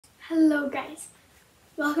Hello guys,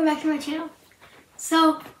 welcome back to my channel.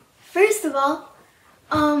 So first of all,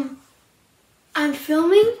 I'm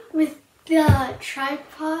filming with the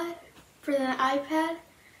tripod for the iPad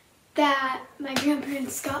that my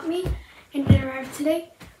grandparents got me and it arrived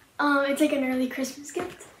today. It's like an early Christmas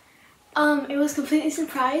gift. It was completely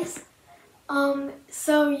surprise.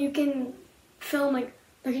 So you can film like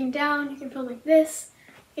looking down, you can film like this.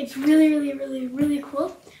 It's really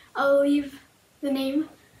cool. I'll leave the name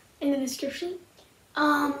in the description.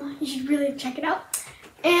 You should really check it out.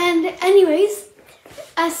 And anyways,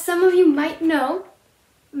 as some of you might know,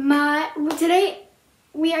 today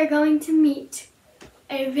we are going to meet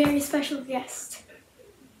a very special guest.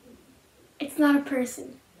 It's not a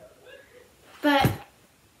person, but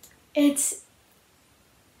it's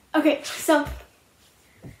okay. So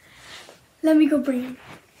let me go bring him.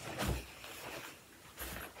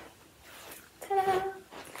 Ta-da!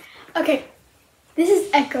 Okay. This is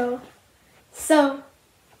Echo. So,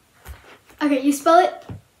 okay, you spell it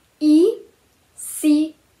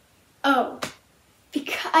E-C-O.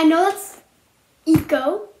 Because I know that's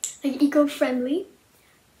eco, like eco-friendly,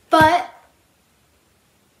 but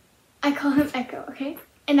I call him Echo, okay?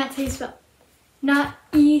 And that's how you spell it. Not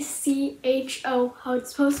E-C-H-O, how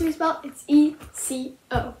it's supposed to be spelled. It's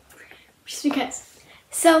E-C-O. Just because.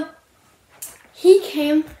 So, he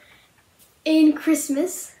came in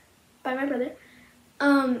Christmas by my brother.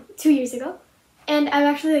 2 years ago, and I've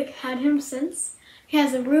actually had him since. He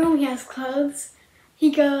has a room, he has clothes, he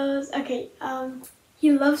goes,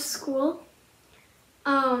 he loves school.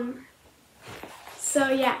 So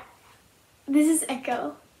yeah, this is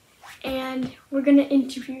Echo, and we're gonna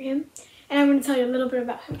interview him, and I'm gonna tell you a little bit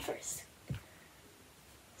about him first.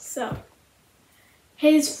 So,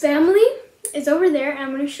 his family is over there, and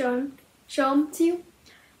I'm gonna show him to you.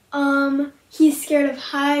 He's scared of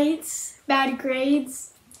heights, bad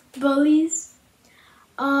grades, bullies.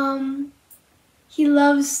 He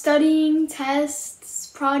loves studying, tests,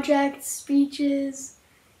 projects, speeches.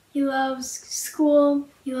 He loves school.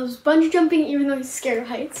 He loves bungee jumping even though he's scared of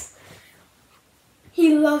heights.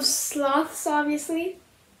 He loves sloths, obviously.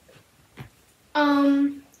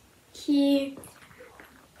 He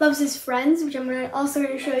loves his friends, which I'm also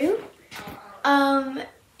going to show you.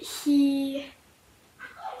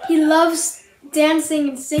 He loves dancing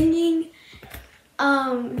and singing,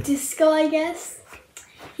 disco, I guess.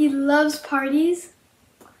 He loves parties.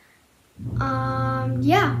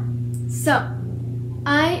 Yeah. So,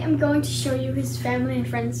 I am going to show you his family and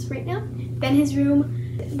friends right now, then his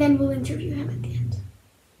room, then we'll interview him at the end.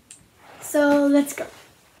 So, let's go.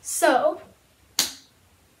 So,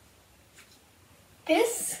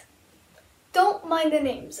 don't mind the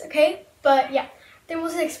names, okay? But yeah, they're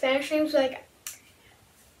mostly like Spanish names, like,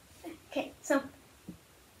 okay, so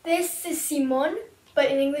this is Simon,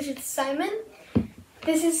 but in English it's Simon.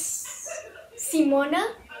 This is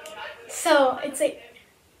Simona, so it's like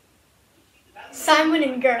Simon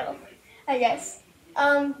and girl, I guess.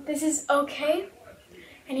 This is OK,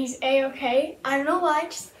 and he's A-OK. I don't know why,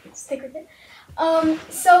 just stick with it.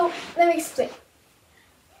 So let me explain.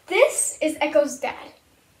 This is Echo's dad.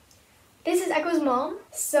 This is Echo's mom.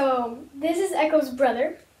 So this is Echo's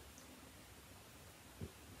brother.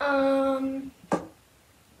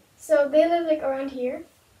 So they live like around here.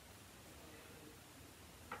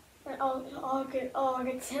 And I'll get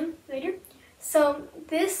to him later. So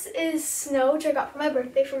this is Snow, which I got for my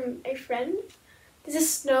birthday from a friend. This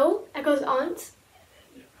is Snow, Echo's aunt,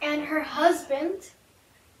 and her husband,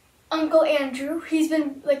 Uncle Andrew. He's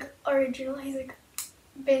been like original. He's like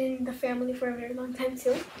been in the family for a very long time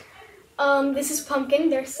too. This is Pumpkin,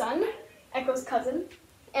 their son, Echo's cousin,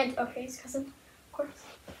 and his cousin, of course.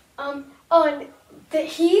 And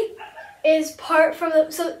he is part from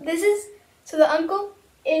the, so the uncle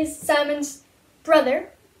is Simon's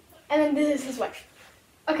brother, and then this is his wife.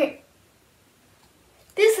 Okay,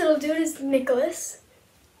 this little dude is Nicholas.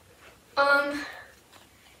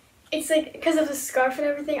 It's like, because of the scarf and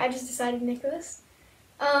everything, I just decided Nicholas.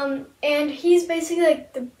 And he's basically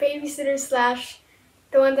like the babysitter slash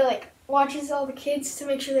the one that like watches all the kids to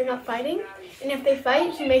make sure they're not fighting. And if they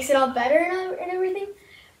fight, he makes it all better and everything.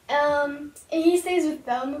 And he stays with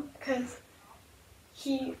them because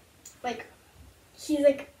he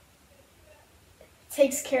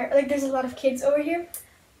takes care, like there's a lot of kids over here,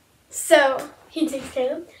 so he takes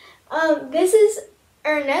care of them. This is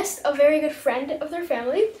Ernest, a very good friend of their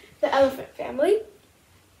family, the elephant family.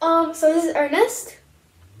 So this is Ernest,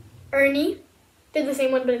 Ernie, they're the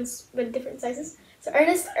same one but different sizes. So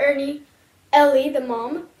Ernest, Ernie, Ellie, the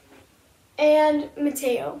mom, and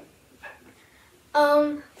Mateo.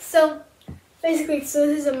 So basically, so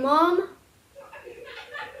this is a mom,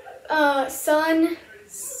 son,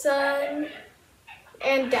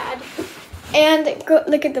 and dad. And go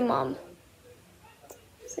look at the mom.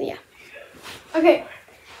 So yeah. Okay,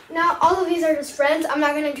 now all of these are just friends. I'm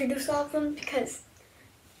not gonna introduce all of them because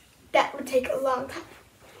that would take a long time.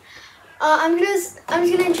 I'm just gonna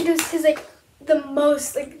introduce his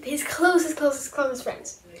his closest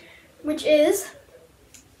friends, which is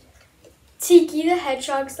Tiki the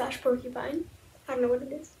hedgehog / porcupine. I don't know what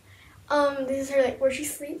it is. This is her where she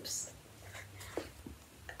sleeps.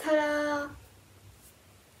 Ta-da!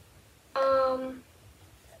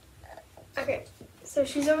 Okay, so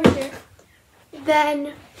she's over here.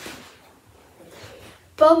 Then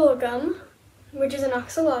Bubblegum, which is an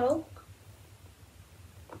axolotl,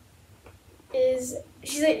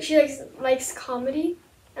 she likes comedy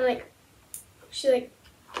and she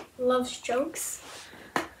loves jokes.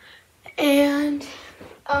 And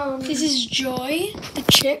this is Joy, the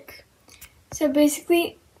chick. So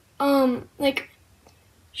basically,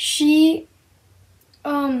 she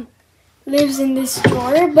lives in this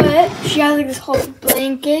drawer, but she has this whole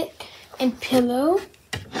blanket and pillow.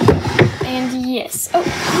 And yes,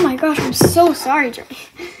 oh my gosh, I'm so sorry, Joy.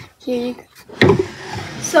 Here you go.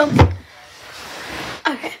 So,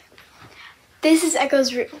 okay, this is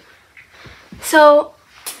Echo's room. So,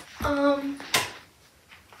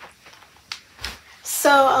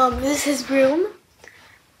 this is his room,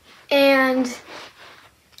 and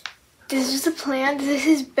this is just a plant. This is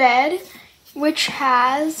his bed, which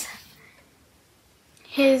has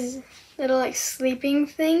his little sleeping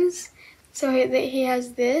things. So he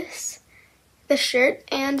has this, the shirt,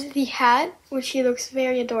 and the hat, which he looks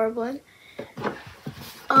very adorable in.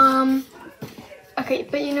 Okay,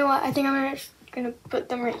 but you know what? I think I'm gonna put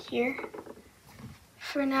them right here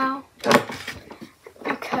for now,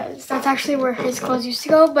 because that's actually where his clothes used to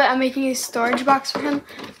go, but I'm making a storage box for him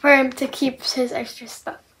to keep his extra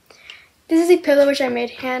stuff. This is a pillow which I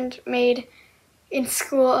handmade in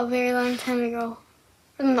school a very long time ago.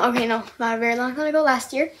 Okay, no, not a very long time ago,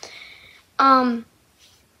 last year. And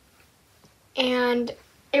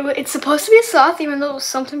it's supposed to be a sloth, even though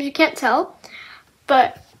sometimes you can't tell.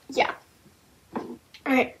 But yeah.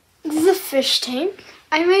 Alright, this is a fish tank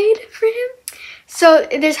I made for him. So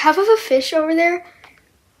there's half of a fish over there.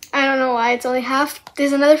 I don't know why it's only half.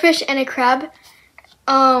 There's another fish and a crab.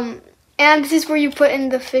 And this is where you put in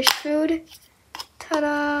the fish food.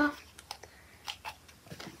 Ta-da!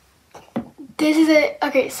 This is it.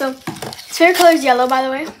 Okay, so his favorite color is yellow, by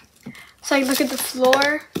the way. So I look at the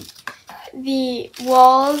floor, the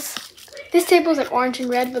walls. This table is orange and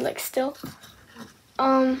red, but still.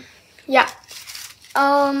 Yeah.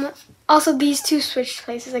 Also these two switched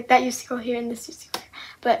places. That used to go here and this used to go here.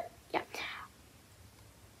 But yeah.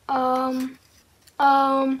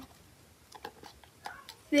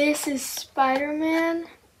 This is Spider-Man,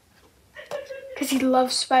 because he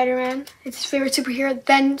loves Spider-Man. It's his favorite superhero,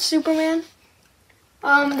 then Superman.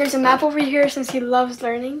 There's a map over here since he loves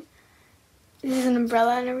learning. This is an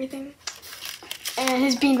umbrella and everything. And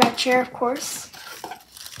his beanbag chair, of course.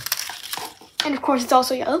 And of course it's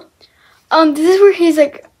also yellow. This is where his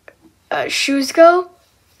shoes go.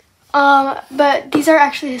 But these are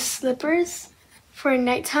actually his slippers for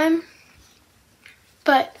nighttime.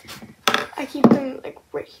 But I keep them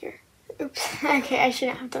right here. Oops. Okay, I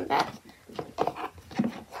shouldn't have done that.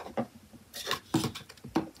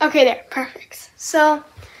 Okay, there, perfect. So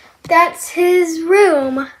that's his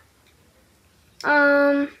room.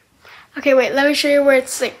 Okay, wait, let me show you where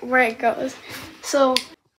it's where it goes. So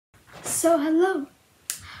hello.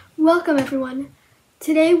 Welcome everyone.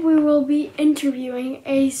 Today we will be interviewing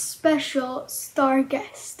a special star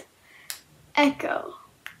guest, Echo.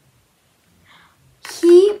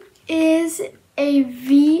 He is a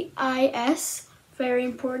VIS, very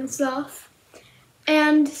important stuff.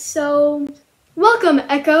 And so, welcome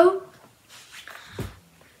Echo.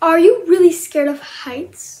 Are you really scared of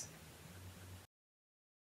heights?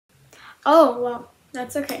 Oh, well,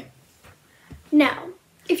 that's okay. Now,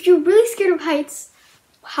 if you're really scared of heights,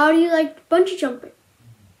 how do you like bungee jumping?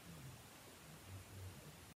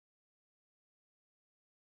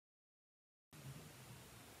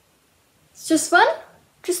 It's just fun?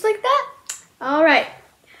 Just like that? All right.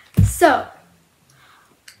 So,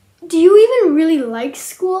 do you even really like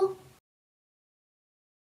school?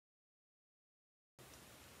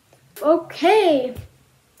 Okay.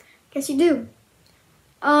 Guess you do.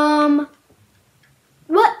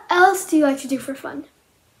 What else do you like to do for fun?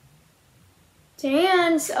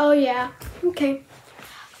 Dance. Oh yeah. Okay.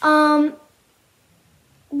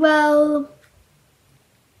 Well,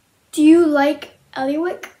 do you like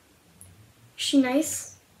Eliwick? Is she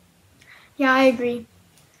nice? Yeah, I agree.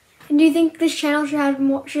 And do you think this channel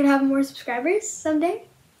should have more subscribers someday?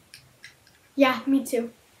 Yeah, me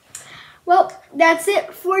too. Well, that's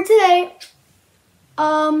it for today.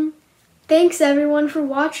 Thanks everyone for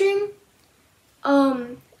watching.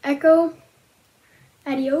 Echo,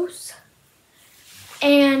 adios.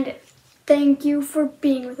 And thank you for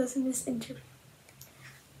being with us in this interview.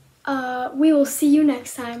 We will see you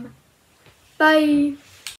next time. Bye.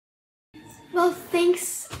 Well,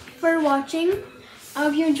 thanks for watching. I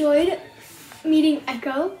hope you enjoyed meeting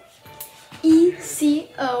Echo,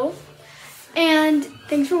 E-C-O. And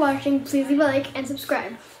thanks for watching. Please leave a like and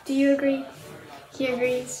subscribe. Do you agree? He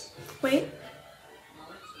agrees. Wait.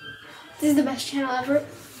 This is the best channel ever.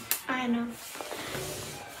 I know.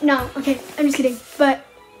 No, okay, I'm just kidding. But,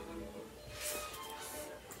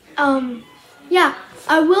 yeah,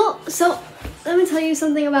 I will. So, let me tell you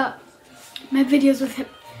something about my videos with him.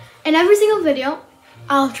 In every single video,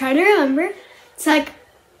 I'll try to remember to like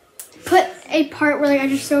put a part where like I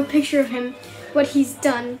just show a picture of him, what he's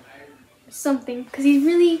done, something, because he's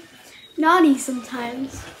really naughty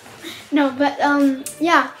sometimes. No, but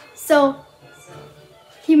yeah, so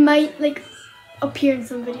he might like appear in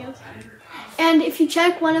some videos. And if you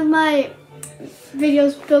check one of my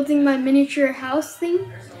videos building my miniature house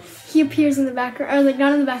thing, he appears in the background, or like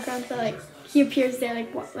not in the background, but like he appears there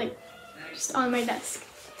like just on my desk.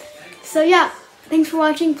 So yeah, thanks for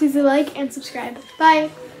watching. Please leave a like and subscribe. Bye.